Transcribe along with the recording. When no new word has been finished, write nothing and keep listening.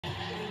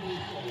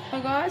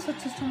Hey guys,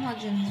 what's this from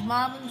Legends?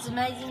 Marvin's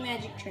amazing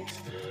magic tricks.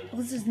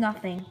 Well, this is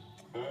nothing.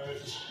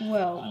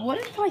 Well, what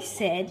if I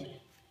said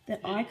that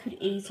I could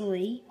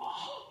easily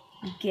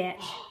get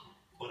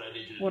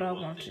what I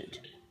wanted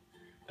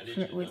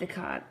with a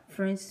card?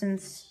 For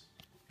instance,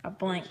 a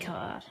blank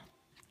card.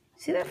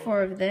 See that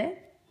 4 over there?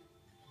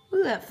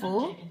 Look at that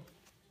 4.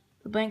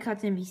 The blank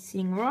card's going to be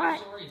sitting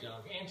right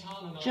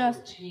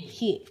just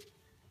here.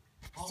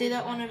 See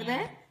that one over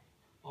there?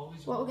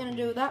 What we're going to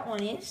do with that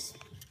one is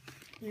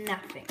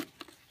nothing.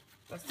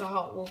 That's the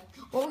whole. Well,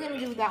 what we're going to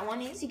do with that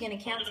one is you're going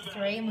to count to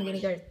 3 and we're going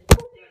to go.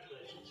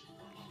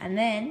 And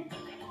then,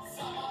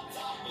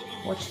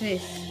 watch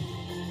this.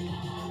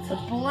 The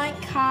blank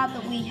card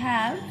that we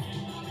have,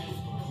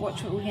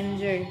 watch what we're going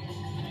to do.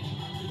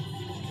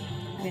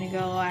 We're going to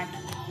go like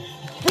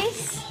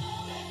this.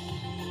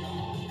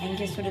 And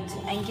guess what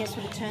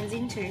it turns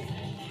into?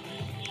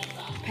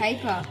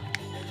 Paper.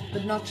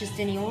 But not just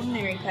any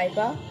ordinary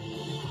paper.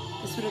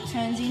 That's what it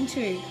turns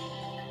into.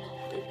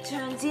 It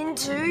turns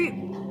into...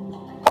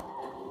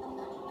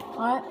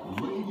 Right?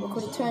 Look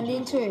what it turned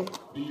into.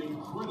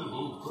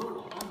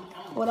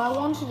 What I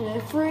wanted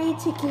are free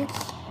tickets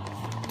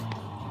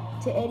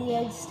to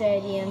Etihad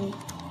Stadium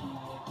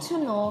to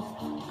North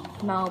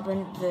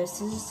Melbourne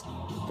versus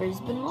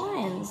Brisbane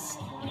Lions.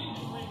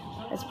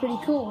 That's pretty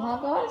cool, huh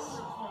guys?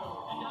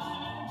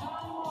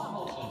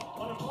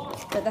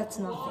 But that's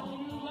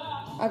nothing.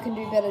 I can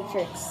do better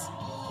tricks.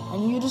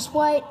 And you just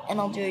wait and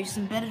I'll do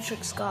some better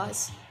tricks,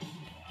 guys.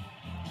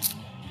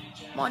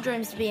 My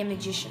dream's to be a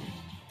magician.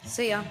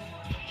 See ya.